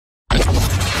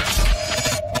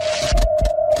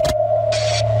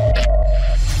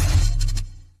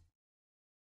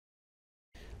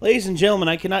Ladies and gentlemen,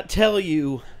 I cannot tell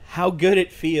you how good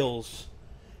it feels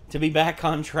to be back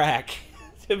on track.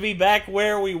 To be back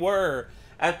where we were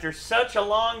after such a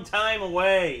long time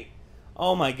away.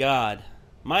 Oh my god.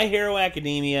 My Hero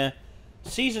Academia,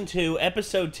 Season 2,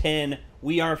 Episode 10.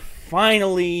 We are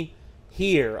finally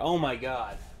here. Oh my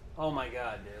god. Oh my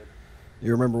god, dude.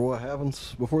 You remember what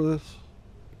happens before this?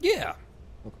 Yeah.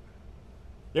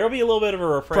 There'll be a little bit of a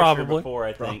refresher before,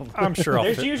 I think. I'm sure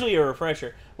There's usually a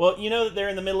refresher. Well, you know that they're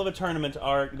in the middle of a tournament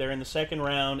arc. They're in the second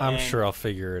round. I'm sure I'll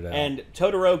figure it out. And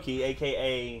Todoroki,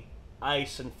 a.k.a.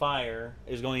 Ice and Fire,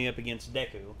 is going up against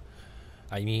Deku.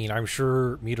 I mean, I'm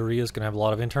sure Midoriya's going to have a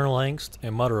lot of internal angst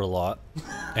and mutter a lot.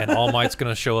 And All Might's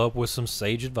going to show up with some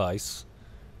sage advice.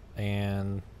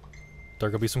 And there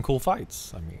are going to be some cool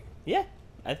fights. I mean... Yeah,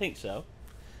 I think so.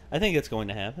 I think it's going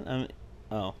to happen.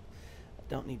 I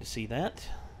don't need to see that.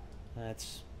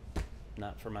 That's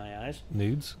not for my eyes.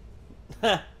 Nudes?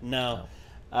 No.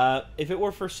 If it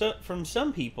were from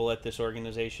some people at this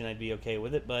organization, I'd be okay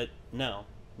with it. But no.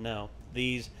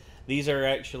 These are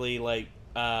actually like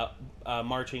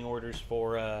marching orders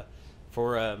for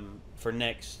the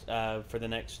next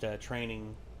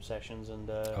training sessions and.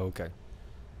 Okay.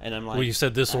 And I'm like. Well, you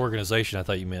said this organization. I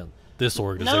thought you meant this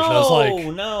organization. No, I was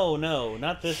like, no,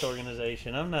 not this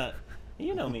organization. I'm not.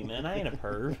 You know me, man. I ain't a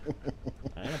perv.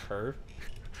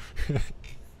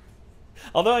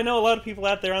 Although I know a lot of people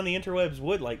out there on the interwebs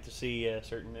would like to see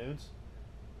certain nudes.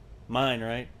 Mine,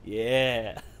 right?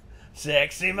 Yeah.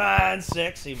 Sexy mine,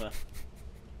 sexy mine.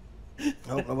 I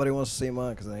hope nobody wants to see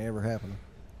mine because they ain't ever happen.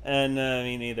 And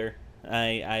me neither.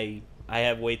 I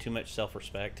have way too much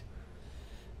self-respect.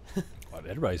 well,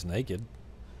 everybody's naked.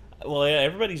 Well, yeah,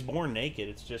 everybody's born naked.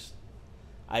 It's just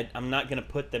I'm not going to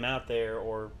put them out there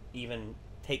or even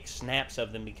take snaps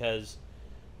of them because,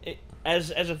 as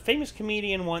a famous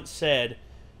comedian once said,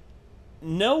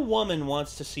 no woman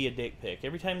wants to see a dick pic.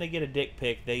 Every time they get a dick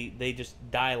pic, they just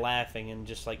die laughing and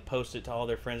just like post it to all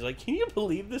their friends. Like, can you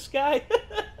believe this guy?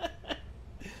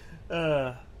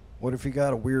 What if you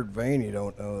got a weird vein you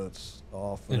don't know that's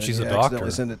off? And she's a accidentally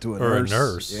doctor. Send it to or nurse. a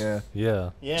nurse. Yeah.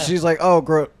 Yeah. She's like,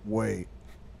 oh, wait.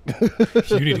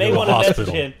 You need to may go to want the to message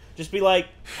hospital. him. Just be like,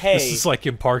 hey. This is like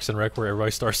in Parks and Rec where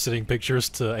everybody starts sending pictures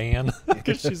to Anne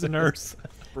because she's a nurse.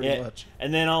 Pretty much.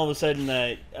 And then all of a sudden,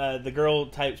 the girl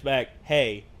types back,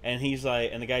 "Hey," and he's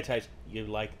like, and the guy types, "You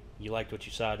liked what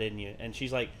you saw, didn't you?" And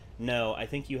she's like, "No, I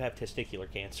think you have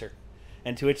testicular cancer."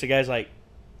 And to which the guy's like,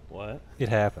 "What?" It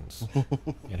happens.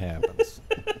 It happens.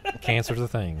 Cancer's a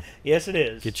thing. Yes, it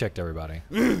is. Get checked, everybody.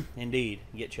 Indeed,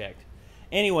 get checked.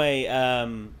 Anyway,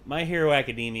 My Hero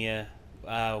Academia,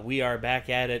 we are back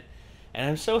at it, and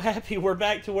I'm so happy we're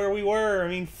back to where we were. I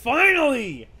mean,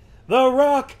 finally! The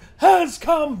Rock has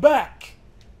come back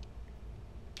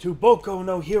to Boku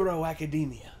no Hero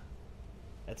Academia.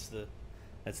 That's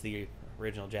the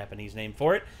original Japanese name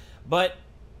for it. But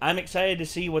I'm excited to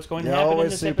see what's going to happen in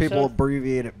this episode. I always see people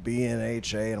abbreviate it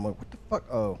BNHA, and I'm like, what the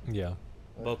fuck? Oh. Yeah.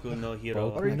 Boku no Hero.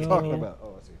 What are you talking about?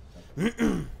 Oh, I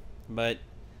see. But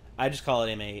I just call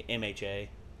it MHA,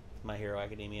 My Hero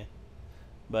Academia.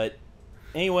 But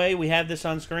anyway, we have this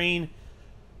on screen.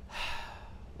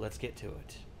 Let's get to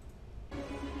it.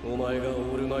 お前が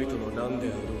オールマイトのランで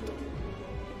あろうと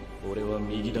俺は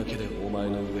右だけでお前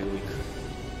の上を行く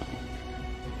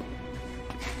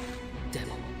で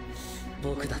も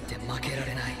僕だって負けら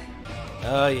れない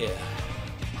Oh yeah.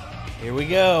 Here we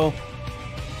go.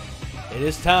 It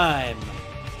is time.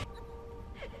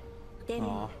 で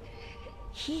も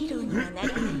ヒーローにはなれ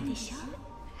ないでしょ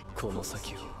この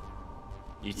先を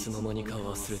いつの間にか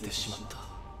忘れてしまった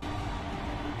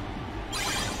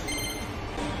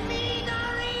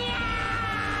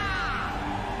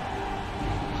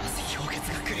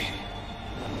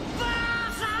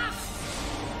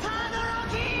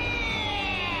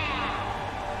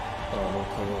あの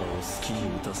パワーを好きに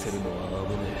打たせるのは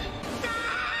危ねえ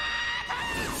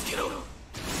ぶつけろ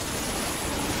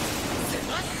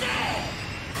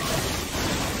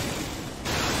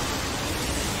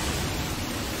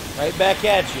Right back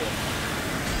at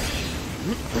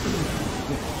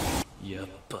you. やっ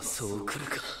ぱそう来る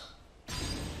か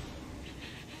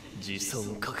自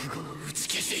尊覚悟の打ち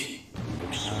消し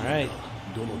Alright.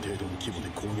 どの程度の規模で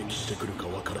攻撃してくるか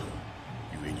わからん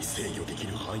故に制御でき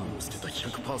る範囲を捨てた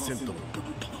 100% のぶっ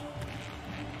放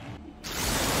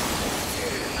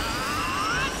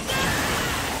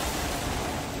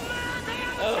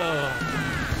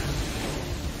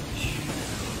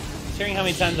Hearing how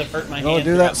many times I've hurt my hand. I'll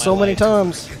do that so many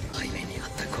times. 背面にあっ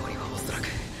た氷はおそらく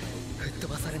吹っ飛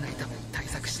ばされないために対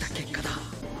策した結果だ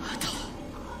あと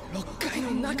6回の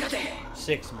中で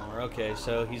6 more. Okay,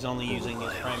 so he's only using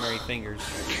his primary fingers.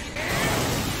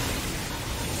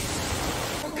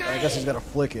 I guess he's got to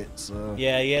flick it. So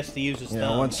Yeah, he has to use his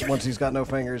thumb. once he's got no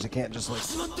fingers, he can't just like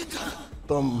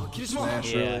thumb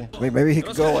smash. Yeah. Really. I mean, maybe he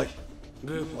could go like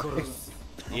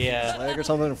Yeah. leg or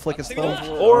something and flick his thumb.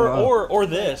 Or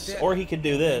this. Or he could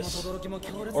do this.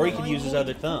 Or he could use his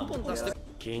other thumb.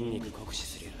 筋肉酷使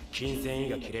すりゃ筋繊維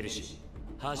が切れるし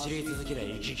走り続けりゃ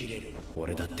息切れる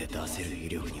俺だって出せる威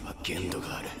力には限度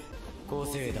がある個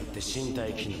性だって身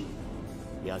体機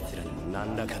能奴らにも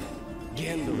何らかの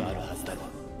限度があるはずだろ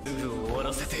すぐ終わ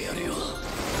らせてやるよ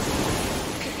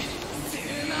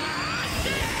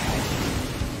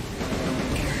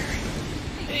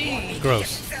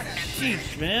Gross.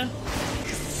 Jeez, man.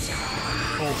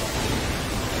 Hold on.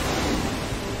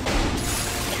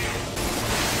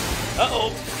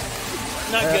 Uh-oh.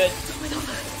 Not good.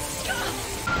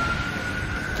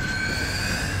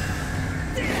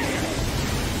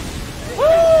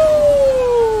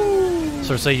 Woo!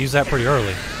 So say use that pretty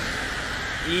early.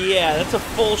 Yeah, that's a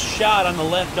full shot on the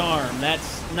left arm.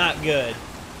 That's not good.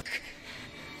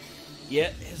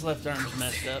 Yeah, his left arm's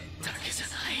messed up.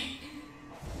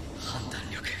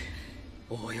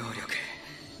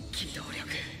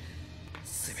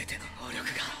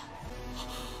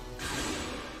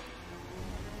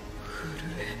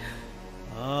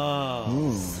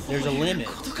 Oh, there's a limit.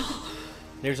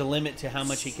 There's a limit to how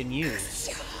much he can use.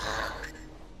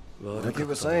 Like he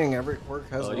was saying, every quirk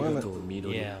has a limit.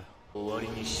 Yeah.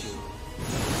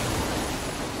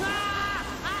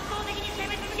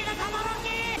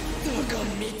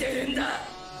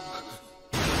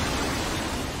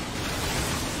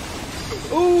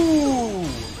 Ooh!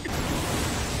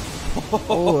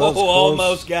 Oh,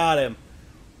 almost got him.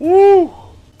 Woo!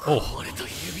 Oh,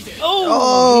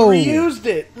 Oh, he reused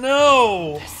it.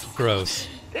 No. gross.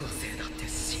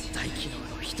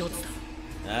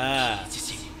 Ah.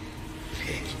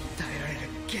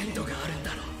 限度があるん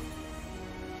だろう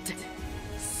って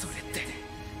それって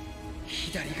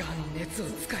左側の熱を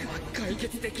使えば解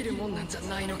決できるもんなんじゃ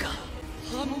ないのか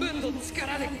半分の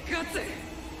力で勝つま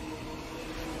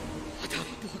だ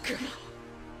僕は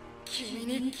君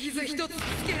に傷一つつ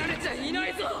けられちゃいな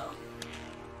いぞ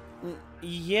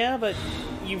Yeah, but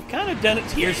you've kind of done it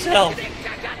to yourself.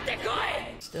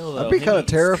 Still, though, I'd be kind of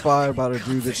terrified about a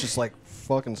dude that's just like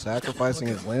fucking sacrificing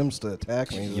his limbs to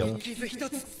attack me. Though.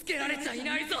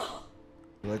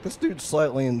 Like, this dude's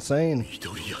slightly insane.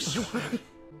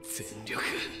 全力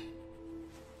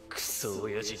クソ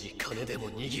親父に金でも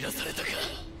握らされたか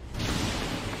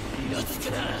イラつく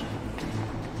な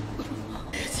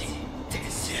エジ電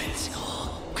子レンジを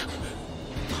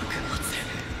爆発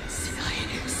しない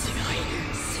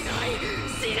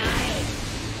しない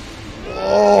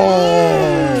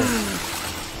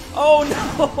Oh no!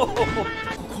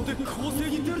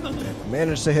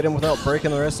 Managed to hit him without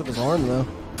breaking the rest of his arm, though.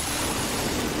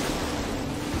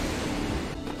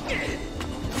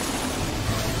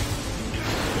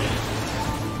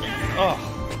 Oh.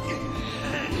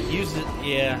 Used it,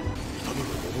 yeah.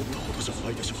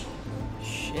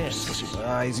 Shit.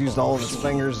 He's used all of his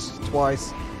fingers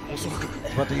twice.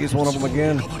 About to use one of them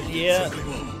again. Yeah.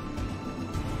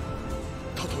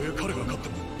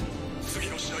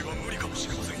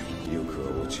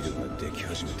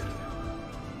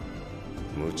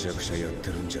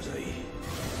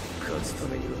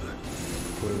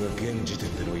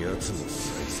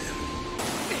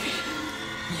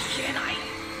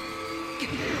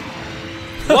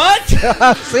 What?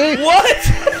 See? What?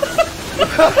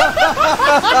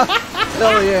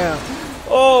 Hell yeah.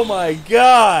 Oh my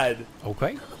god.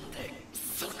 Okay.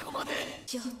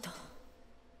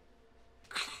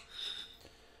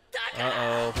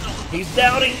 Uh-oh. He's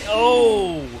doubting.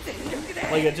 Oh.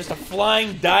 Like just a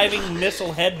flying, diving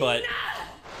missile headbutt.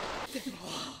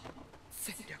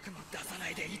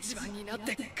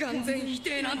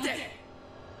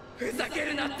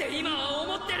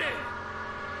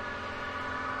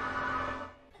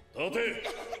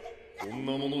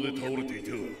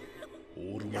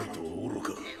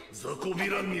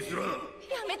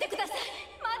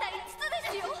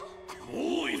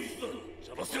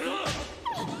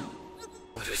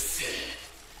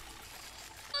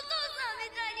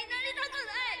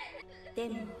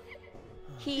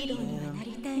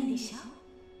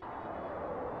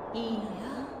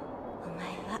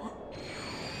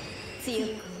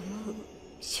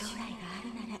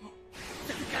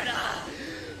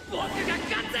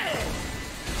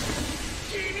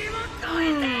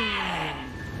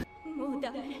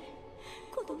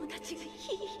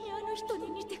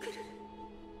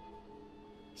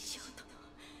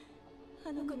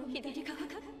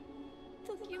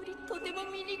 時折とても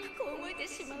醜く思えて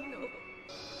しまうの。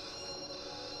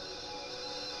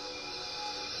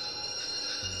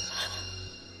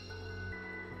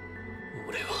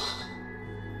俺は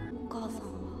お母さん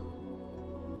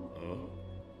は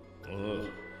ああ、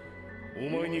お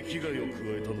前に危害を加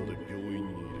えたので病院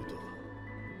に入れた。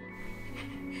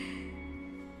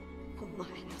お前の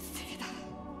せいだ。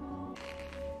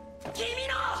君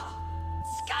の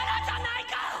力じゃない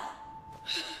か。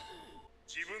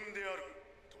自分である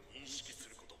と認識す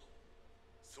ること、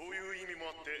そういう意味も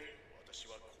あって私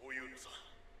はこう言うのさ。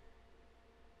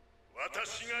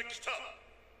私が来たっ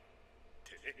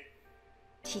てね。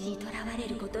血にとらわれ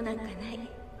ることなんかない。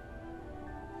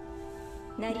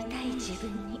なりたい自分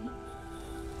に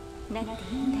なって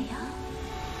いいんだよ。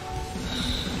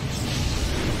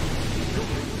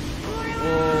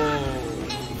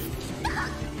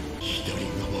左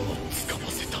側を掴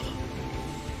ませた。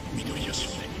緑谷少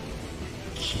年、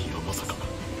君はまさか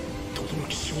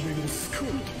轟少年を救お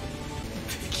うと。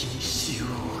敵に塩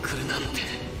を送るなんて、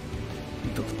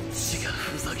どっちが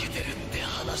ふざけてるって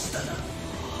話だな。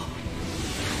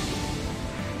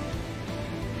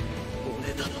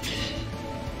俺だって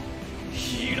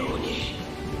ヒーローに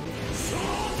ショー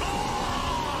ト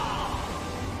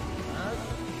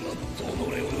やっと己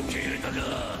を受け入れたか。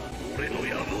俺の野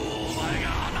望をお前が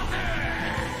果たせ。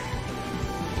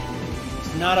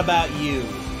 It's not about you.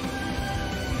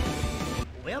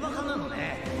 親バカなの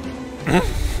ね。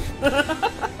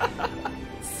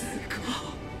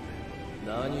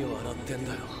何を笑ってん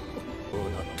だよ。どう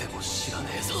なっても知らね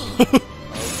えぞ。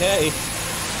Okay.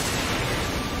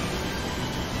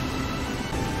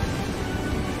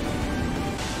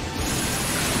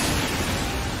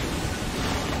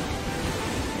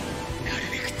 なる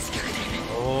べく近くで。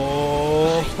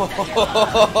Oh.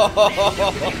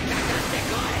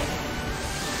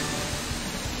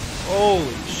 Holy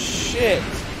shit.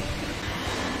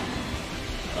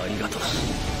 ありがとう。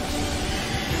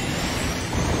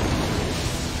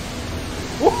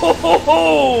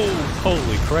 Whoa!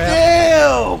 Holy crap.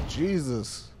 Damn!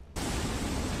 Jesus.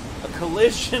 A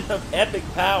collision of epic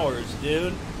powers,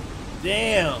 dude.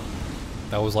 Damn.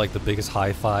 That was like the biggest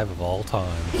high five of all time.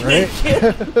 Right?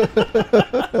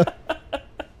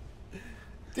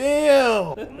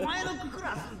 Damn. 前のク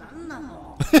ラスなんな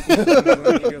の。冷や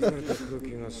された空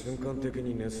気が瞬間的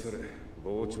に熱され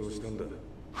膨張したんだ。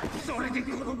それで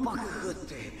この爆風っ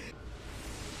て。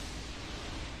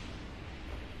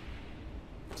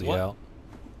 Is he What? out?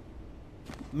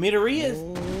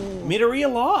 Midoriya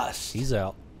lost. He's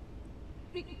out.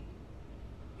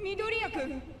 緑谷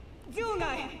君、場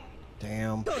内。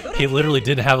 Damn. He literally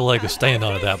didn't have a leg to stand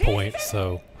on at that point,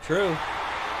 so. True.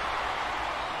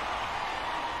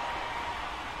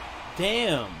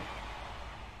 Damn.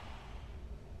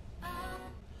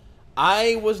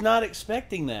 I was not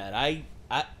expecting that.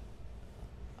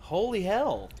 Holy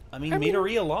hell. I mean,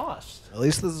 Midoriya lost. At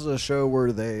least this is a show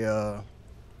where they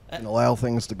can allow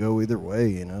things to go either way,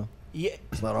 you know? Yeah.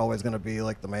 It's not always going to be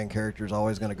like the main character's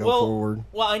always going to go forward.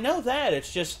 Well, I know that.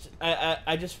 It's just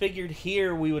I just figured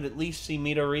here we would at least see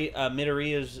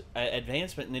Midoriya's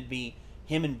advancement, and it'd be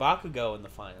him and Bakugo in the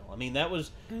final. I mean, that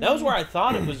was where I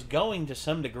thought it was going to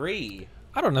some degree.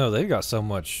 I don't know. They've got so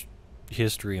much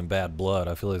history and bad blood.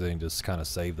 I feel like they can just kind of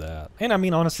save that. And I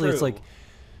mean, honestly, True. it's like,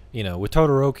 you know, with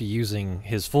Todoroki using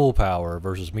his full power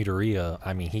versus Midoriya,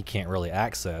 I mean, he can't really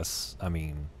access, I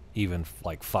mean, even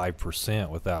like 5%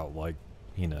 without, like,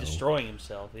 you know, Destroying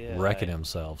himself, yeah. wrecking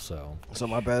himself. So So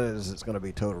my bet is it's going to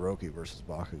be Todoroki versus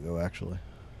Bakugo, actually.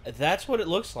 That's what it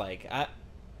looks like.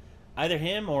 Either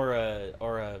him or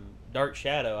a Dark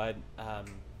Shadow.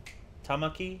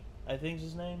 Tamaki, I think is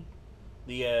his name.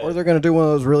 Or they're going to do one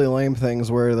of those really lame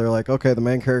things where they're like, okay, the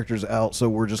main character's out, so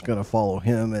we're just going to follow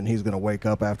him, and he's going to wake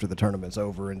up after the tournament's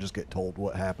over and just get told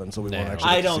what happened, so we won't actually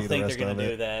I get to don't see think the they're rest going of to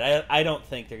do it. that. I don't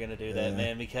think they're going to do that,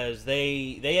 man, because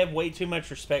they have way too much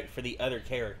respect for the other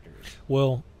characters.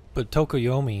 well, but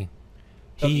Tokoyomi,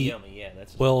 Tokoyomi, yeah,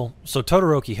 that's well, so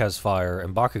Todoroki has fire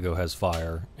and Bakugo has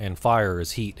fire, and fire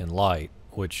is heat and light,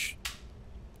 which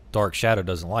Dark Shadow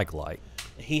doesn't like light.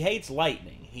 he hates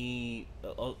lightning.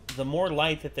 The more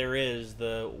light that there is,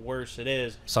 the worse it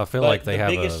is. So I feel But like they the have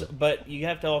biggest, But you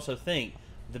have to also think,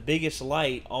 the biggest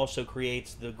light also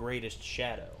creates the greatest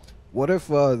shadow. What if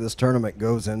this tournament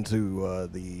goes into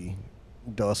the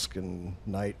dusk and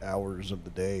night hours of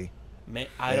the day?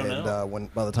 I don't know. When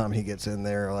by the time he gets in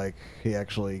there, like he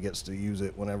actually gets to use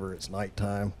it whenever it's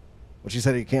nighttime, which he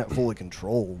said he can't fully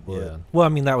control. But Yeah. Well, I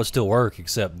mean that would still work,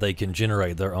 except they can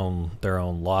generate their own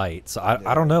light. So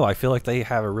I don't know. I feel like they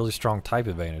have a really strong type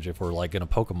advantage if we're like going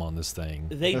to Pokemon this thing.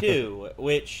 They do,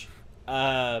 which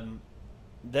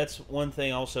that's one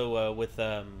thing also with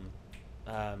the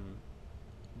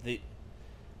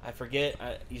I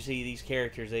forget. You see these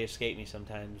characters, they escape me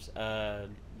sometimes.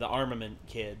 The armament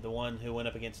kid, the one who went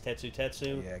up against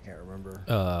Tetsu. Yeah, I can't remember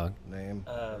name.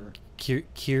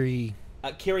 Kirigaya?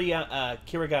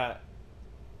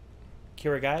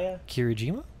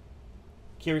 Kirijima?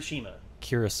 Kirishima.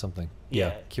 Kira something.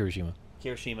 Yeah, Kirishima.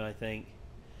 Kirishima, I think.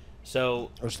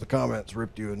 So, Which the comments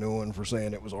ripped you a new one for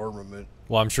saying it was armament.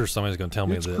 Well, I'm sure somebody's going to tell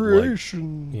me It's that,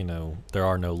 creation. like, you know, there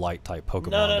are no light type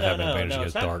Pokemon no, that have an advantage it's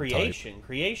against not dark creation. type.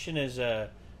 Creation is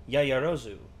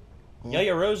Yayarozu.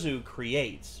 Yayarozu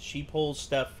creates. She pulls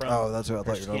stuff from. Oh, that's who I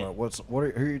thought you were talking about. Who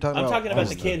are you talking I'm about? talking about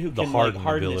the kid who can like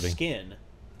harden his skin.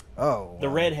 Oh, the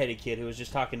redheaded kid who was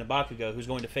just talking to Bakugo, who's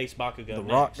going to face Bakugo. The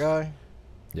next. rock guy.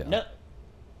 Yeah. No,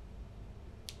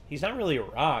 he's not really a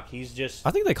rock. He's just.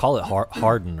 I think they call it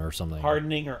harden or something.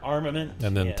 Hardening or armament.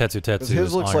 And then Tetsu.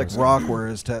 His looks like rock,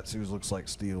 whereas Tetsu's looks like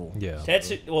steel. Yeah.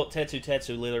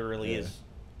 Tetsu literally is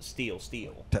steel.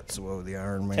 Tetsuo, the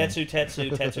Iron Man.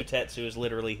 Tetsu is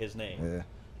literally his name. Yeah.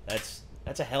 That's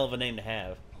a hell of a name to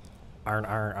have.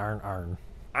 Iron.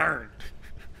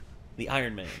 The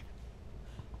Iron Man.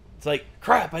 It's like,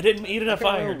 crap, I didn't eat enough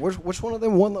iron. Which one of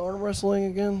them won the arm wrestling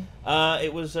again?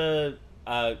 It was Kirigai.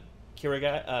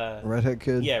 Redhead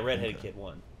kid? Yeah, redheaded kid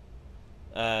won.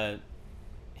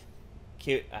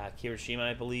 Kirishima,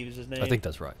 I believe, is his name. I think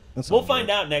that's right. We'll find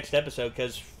out next episode,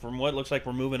 because from what it looks like,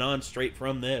 we're moving on straight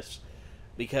from this.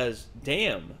 Because,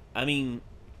 damn, I mean,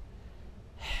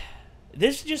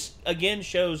 this just, again,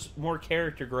 shows more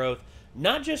character growth,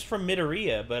 not just from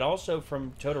Midoriya, but also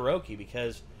from Todoroki,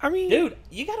 because, I mean, dude,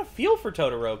 you got to feel for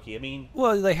Todoroki. I mean...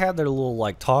 Well, they had their little,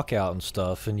 like, talk out and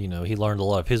stuff, and, you know, he learned a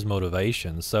lot of his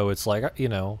motivation, so it's like, you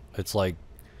know, it's like,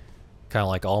 kind of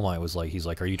like All Might was like, he's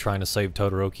like, are you trying to save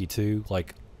Todoroki too?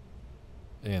 Like,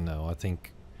 you know, I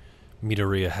think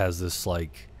Midoriya has this,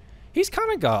 like, he's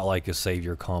kind of got, like, a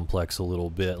savior complex a little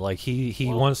bit. Like, he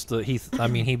wants to, I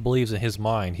mean, he believes in his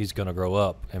mind he's going to grow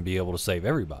up and be able to save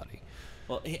everybody.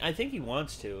 Well, I think he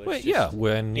wants to. Well, yeah,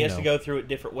 when he has to go through it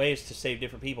different ways to save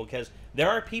different people, because there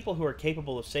are people who are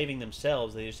capable of saving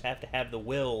themselves. They just have to have the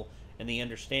will and the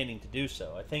understanding to do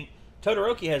so. I think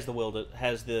Todoroki has the will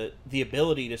has the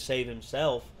ability to save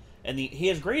himself, and he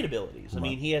has great abilities. I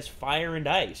mean, he has fire and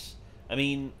ice. I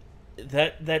mean,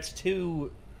 that's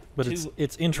too. But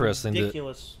it's interesting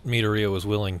ridiculous. That Midoriya was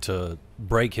willing to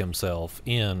break himself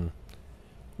in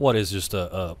what is just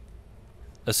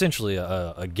essentially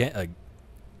a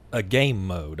game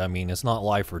mode. I mean, it's not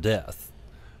life or death.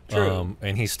 True.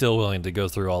 And he's still willing to go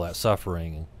through all that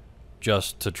suffering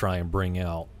just to try and bring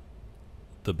out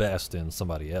the best in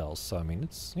somebody else. I mean,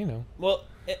 it's, you know. Well,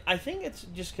 I think it's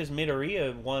just because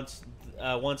Midoriya wants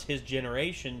his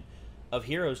generation of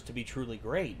heroes to be truly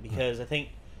great, because I think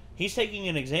he's taking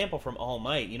an example from All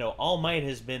Might. You know, All Might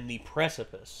has been the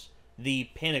precipice, the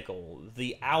pinnacle,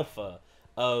 the alpha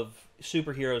of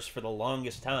superheroes for the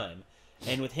longest time.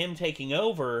 And with him taking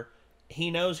over, he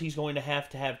knows he's going to have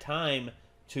time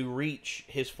to reach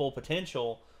his full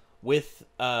potential with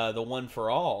the One for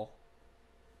All.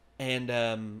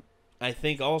 And I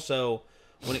think also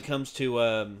when it comes to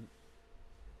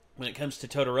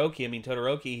Todoroki, I mean,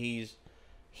 Todoroki,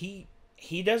 he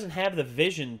doesn't have the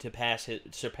vision to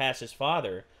surpass his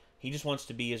father. He just wants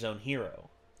to be his own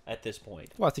hero at this point.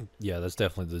 Well, I think, yeah, that's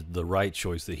definitely the right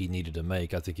choice that he needed to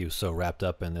make. I think he was so wrapped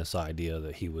up in this idea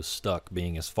that he was stuck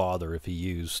being his father if he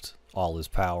used all his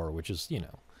power, which is, you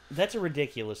know. That's a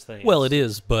ridiculous thing. Well, it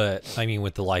is, but, I mean,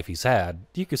 with the life he's had,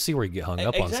 you could see where he'd get hung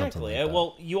up on something like that.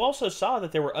 Well, you also saw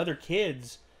that there were other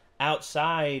kids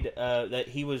outside that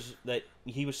he was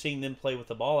seeing them play with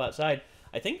the ball outside.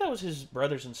 I think that was his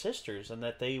brothers and sisters, and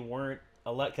that they weren't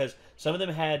allowed, because some of them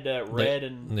had red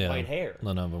and white hair.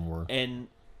 None of them were.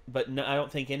 But no, I don't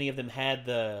think any of them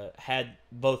had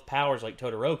both powers like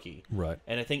Todoroki. Right.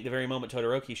 And I think the very moment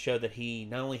Todoroki showed that he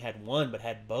not only had one but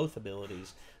had both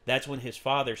abilities, that's when his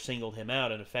father singled him out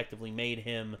and effectively made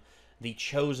him the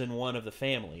chosen one of the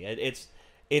family.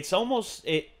 It's almost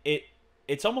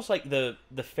like the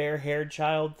fair-haired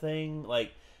child thing.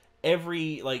 Like a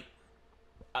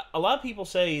lot of people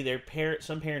say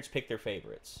some parents pick their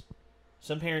favorites.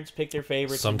 Some parents pick their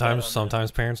favorites.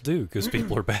 Sometimes parents do, because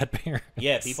people are bad parents.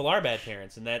 Yeah, people are bad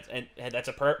parents, and that's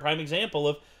a prime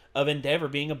example of Endeavor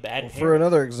being a bad parent. For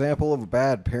another example of a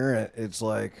bad parent, it's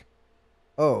like,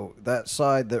 oh, that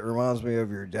side that reminds me of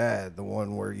your dad, the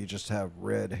one where you just have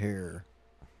red hair,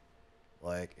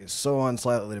 like, it's so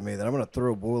unsightly to me that I'm going to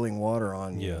throw boiling water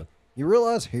on you. Yeah. You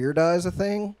realize hair dye is a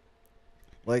thing?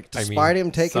 Like, despite him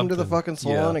take him to the something, fucking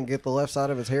salon and get the left side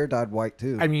of his hair dyed white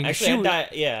too. I mean, Actually,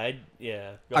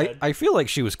 I feel like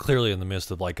she was clearly in the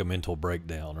midst of like a mental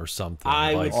breakdown or something.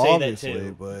 I like, would say that obviously,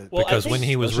 too. but Well, because I when think-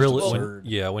 he was that's really, just when,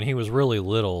 absurd. when he was really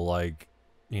little, like,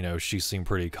 you know, she seemed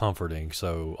pretty comforting.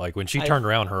 So like when she turned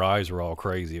around, her eyes were all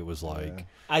crazy. It was like,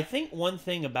 I think one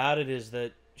thing about it is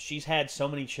that she's had so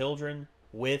many children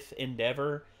with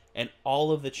Endeavor, and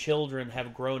all of the children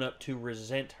have grown up to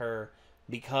resent her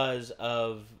because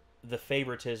of the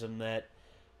favoritism that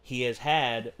he has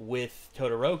had with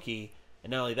Todoroki,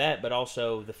 and not only that, but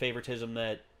also the favoritism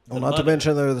that. Well, not to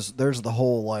mention there's the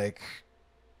whole like,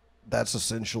 that's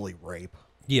essentially rape.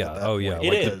 yeah, oh yeah,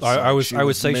 It like is. I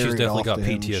would say she's married definitely off got to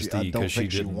him. PTSD I don't because she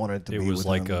think didn't. wanted to It be was with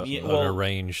like him. an well,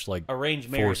 arranged, like arranged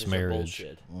forced marriages are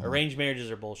marriage. bullshit. Arranged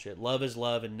marriages are bullshit. Love is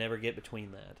love, and never get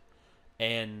between that.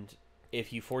 And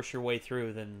if you force your way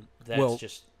through, then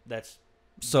that's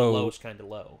So the lowest kind of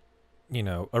low. You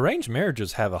know, arranged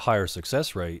marriages have a higher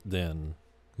success rate than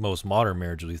most modern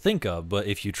marriages we think of. But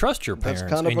if you trust your parents,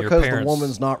 That's kind of and because your parents, the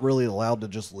woman's not really allowed to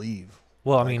just leave.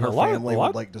 well, I Like, mean, her a lot family of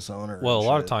would like disown her. well, a and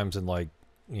lot of shit. times in like,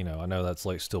 you know, I know that's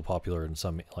like still popular in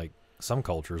some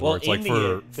cultures Well, where it's like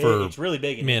India, for it's really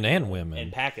big in men India and women.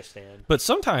 and Pakistan. But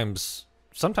sometimes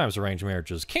arranged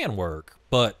marriages can work,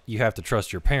 but you have to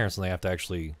trust your parents and they have to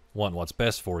actually want what's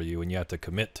best for you, and you have to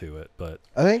commit to it. But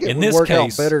I think it in would this work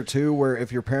case, out better too, where if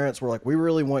your parents were like, "We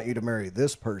really want you to marry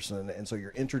this person," and so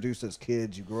you're introduced as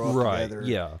kids, you grow up Right, together,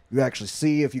 yeah. you actually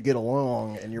see if you get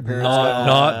along, and your parents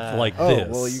not like oh, this.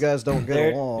 well, you guys don't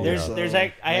get along. there's- so there's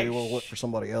maybe we'll look for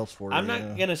somebody else for you. I'm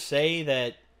not gonna say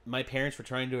that my parents were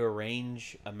trying to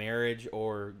arrange a marriage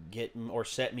or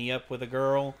set me up with a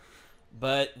girl,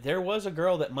 but there was a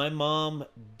girl that my mom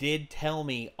did tell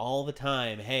me all the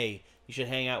time, "Hey, you should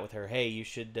hang out with her. Hey, you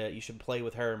should play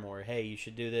with her more. Hey, you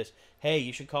should do this. Hey,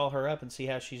 you should call her up and see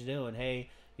how she's doing. Hey,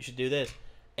 you should do this."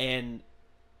 And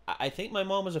I think my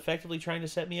mom was effectively trying to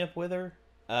set me up with her.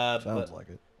 Sounds like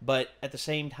it. But at the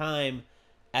same time,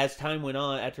 as time went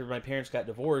on, after my parents got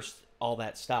divorced, all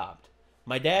that stopped.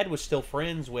 My dad was still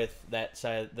friends with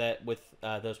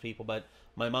those people, but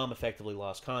my mom effectively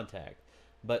lost contact.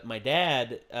 But my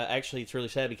dad, actually, it's really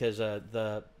sad because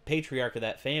the patriarch of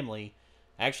that family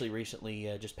actually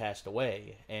recently just passed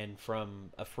away, and from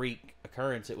a freak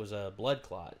occurrence, it was a blood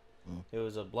clot. It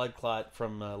was a blood clot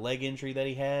from a leg injury that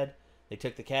he had. They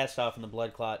took the cast off, and the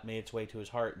blood clot made its way to his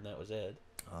heart, and that was it.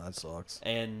 Oh, that sucks.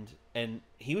 And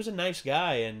he was a nice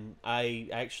guy, and I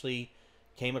actually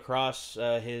came across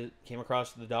the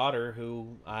daughter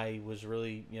who I was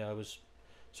really, I was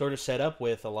sort of set up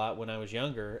with a lot when I was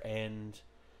younger, and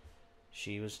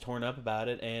she was torn up about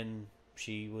it, and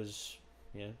she was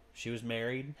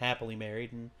married, happily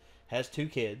married, and has 2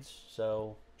 kids,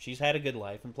 so she's had a good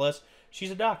life, and plus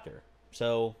she's a doctor,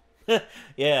 so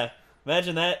yeah,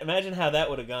 imagine how that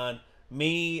would have gone.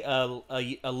 Me, a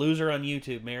loser on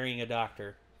YouTube marrying a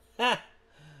doctor.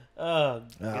 Oh,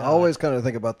 I always kind of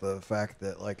think about the fact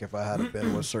that, like, if I had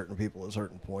been with certain people at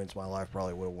certain points, my life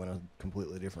probably would have went a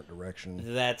completely different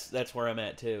direction. That's where I'm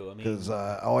at too. I mean, Because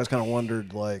I always kind of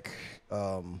wondered, like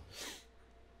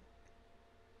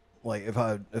if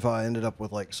I ended up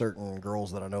with like certain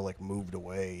girls that I know like moved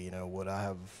away, would I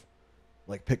have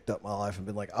like picked up my life and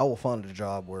been like, I will find a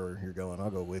job where you're going, I'll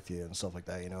go with you and stuff like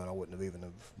that, and I wouldn't have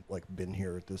even like been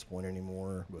here at this point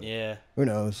anymore. But yeah, who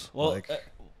knows? Well, like,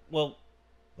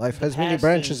 life the has many past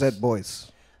branches, is- at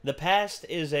boys. the past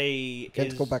is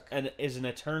go back. is an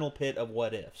eternal pit of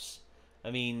what ifs. I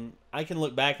mean, I can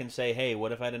look back and say, hey,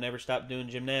 what if I'd have never stopped doing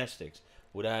gymnastics?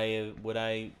 Would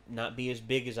I not be as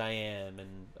big as I am,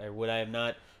 or would I have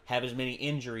not have as many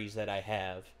injuries that I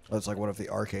have? It's like, what if the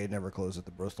arcade never closed at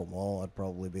the Bristol Mall? I'd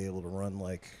probably be able to run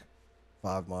like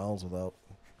 5 miles without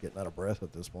getting out of breath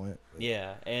at this point. But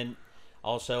Yeah, and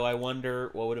also I wonder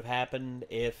what would have happened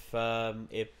if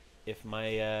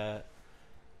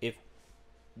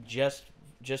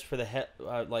just for the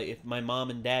like if my mom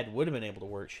and dad would have been able to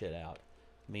work shit out.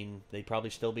 I mean, they'd probably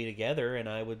still be together, and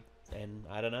I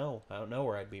don't know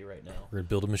where I'd be right now. We're gonna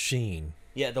build a machine.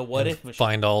 Yeah, the what and if machine.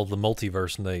 Find all the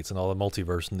multiverse Nates and all the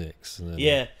multiverse Nicks. And then,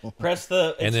 Yeah, press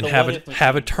the and then the have what a if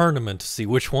have a machine. tournament to see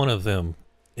which one of them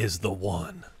is the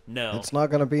one. No, it's not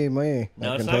going to be me.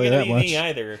 No, I it's can not tell you going to that be much. me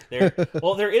either.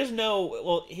 There is no.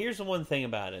 Well, here's the one thing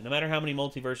about it. No matter how many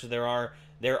multiverses there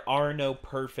are no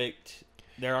perfect.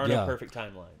 There are no perfect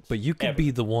timelines. But you could ever.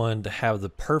 be the one to have the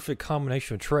perfect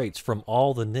combination of traits from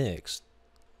all the Nicks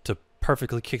to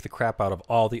perfectly kick the crap out of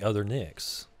all the other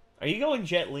Nicks. Are you going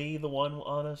Jet Li, the one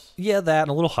on us? Yeah, that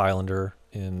and a little Highlander.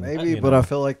 Maybe, but I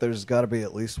feel like there's got to be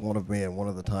at least one of me in one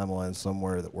of the timelines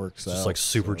somewhere that works out. Just like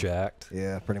super jacked.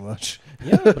 Yeah, pretty much.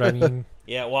 Yeah, but I mean...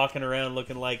 Yeah, walking around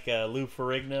looking like Lou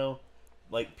Ferrigno,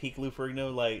 like peak Lou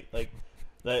Ferrigno, like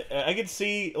I could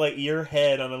see like your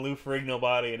head on a Lou Ferrigno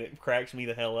body, and it cracks me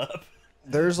the hell up.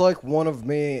 There's like one of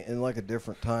me in like a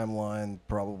different timeline,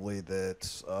 probably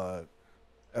that's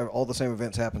all the same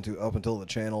events happened to up until the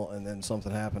channel, and then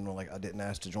something happened when like I didn't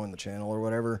ask to join the channel or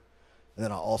whatever, and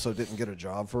then I also didn't get a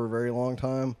job for a very long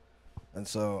time, and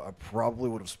so I probably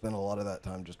would have spent a lot of that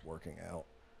time just working out,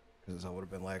 because I would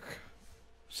have been like.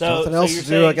 Something else to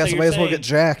do. I guess I may as well get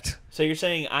jacked. So you're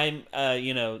saying I'm,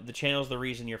 the channel's the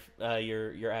reason you're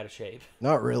out of shape.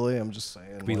 Not really. I'm just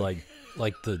saying. It'd be like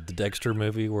the Dexter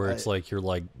movie where it's like you're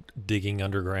like digging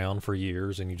underground for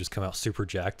years and you just come out super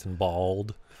jacked and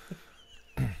bald.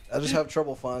 I just have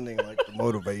trouble finding like the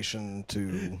motivation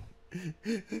to.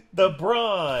 The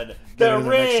brawn, the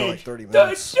ring,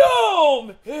 the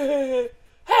dome.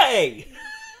 Hey.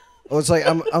 Well, it's like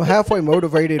I'm halfway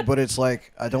motivated, but it's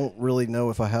like I don't really know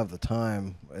if I have the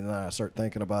time, and then I start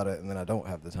thinking about it, and then I don't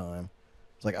have the time.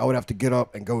 It's like I would have to get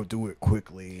up and go do it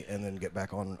quickly, and then get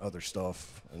back on other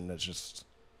stuff, and it's just,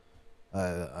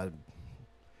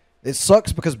 it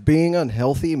sucks because being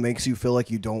unhealthy makes you feel like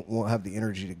you don't have the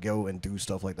energy to go and do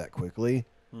stuff like that quickly.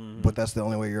 Mm-hmm. But that's the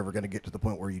only way you're ever going to get to the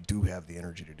point where you do have the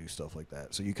energy to do stuff like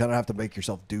that. So you kind of have to make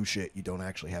yourself do shit you don't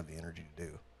actually have the energy to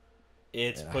do.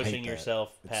 It's pushing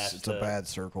yourself past. It's a bad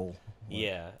circle.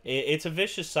 Yeah, it's a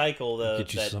vicious cycle though.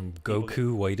 Get you some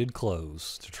Goku weighted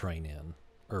clothes to train in,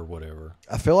 or whatever.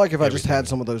 I feel like if I just had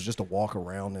some of those just to walk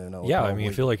around in. I mean,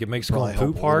 I feel like it makes going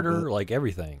poop harder, like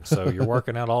everything. So you're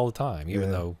working out all the time, even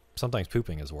though sometimes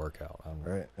pooping is a workout.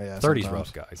 Right. Yeah. 30's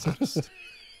rough, guys.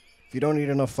 If you don't eat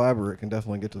enough fiber, it can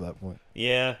definitely get to that point.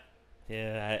 Yeah.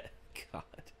 God,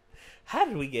 how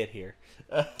did we get here?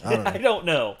 I don't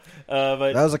know.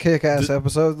 But that was a kick-ass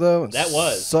episode, though. That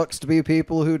was. Sucks to be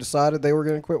people who decided they were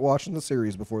going to quit watching the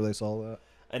series before they saw that.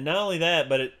 And not only that,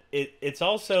 but it's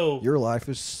also... Your life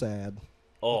is sad.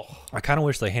 Oh. I kind of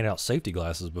wish they handed out safety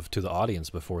glasses to the audience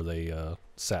before they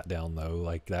sat down, though.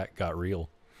 Like, that got real.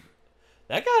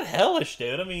 That got hellish,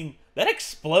 dude. I mean, that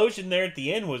explosion there at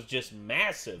the end was just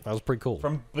massive. That was pretty cool.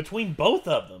 From between both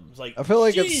of them. It's like, I feel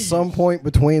like at some point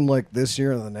between like this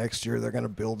year and the next year, they're going to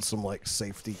build some like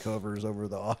safety covers over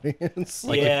the audience.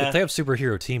 Like if they have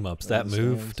superhero team-ups that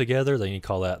move together, then you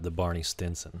call that the Barney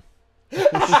Stinson.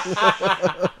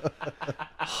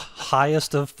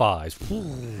 Highest of fives.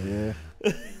 Yeah.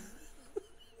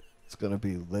 It's going to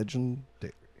be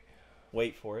legendary.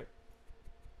 Wait for it.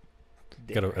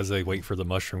 As they wait for the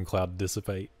mushroom cloud to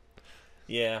dissipate.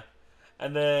 Yeah.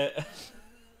 And then...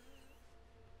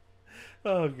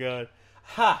 oh, God.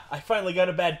 Ha! I finally got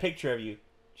a bad picture of you.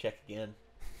 Check again.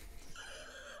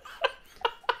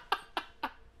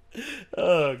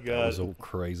 Oh, God. That was a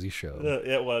crazy show.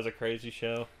 It was a crazy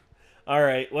show. All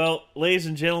right. Well, ladies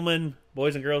and gentlemen,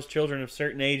 boys and girls, children of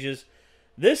certain ages,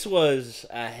 this was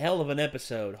a hell of an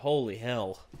episode. Holy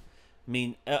hell. I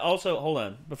mean, also, hold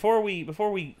on. Before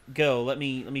we go, let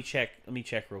me check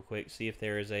real quick, see if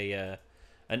there is an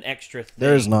extra thing.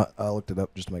 There is not. I looked it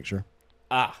up just to make sure.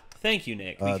 Thank you,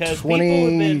 Nick. Because people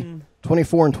have been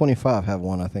 24 and 25 have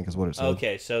one, I think is what it said.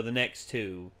 Okay, so the next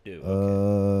two do.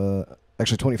 Okay.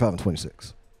 Actually 25 and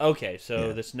 26. Okay,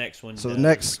 so this next one. So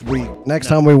next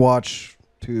time we watch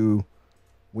two,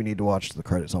 we need to watch the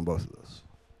credits on both of those.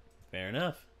 Fair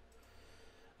enough.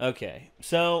 Okay,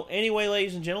 so anyway,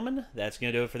 ladies and gentlemen, that's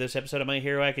going to do it for this episode of My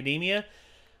Hero Academia.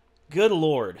 Good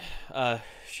Lord. Shoto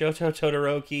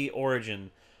Todoroki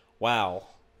Origin. Wow.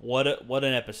 What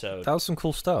an episode. That was some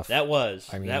cool stuff. That was.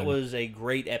 That was a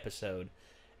great episode.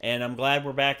 And I'm glad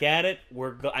we're back at it.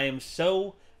 I am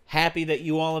so happy that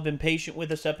you all have been patient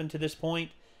with us up until this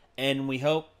point. And we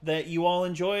hope that you all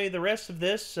enjoy the rest of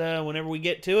this whenever we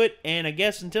get to it. And I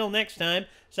guess until next time,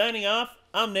 signing off,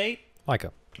 I'm Nate.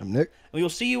 Micah. I'm Nick. We will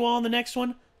see you all in the next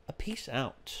one. A peace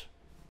out.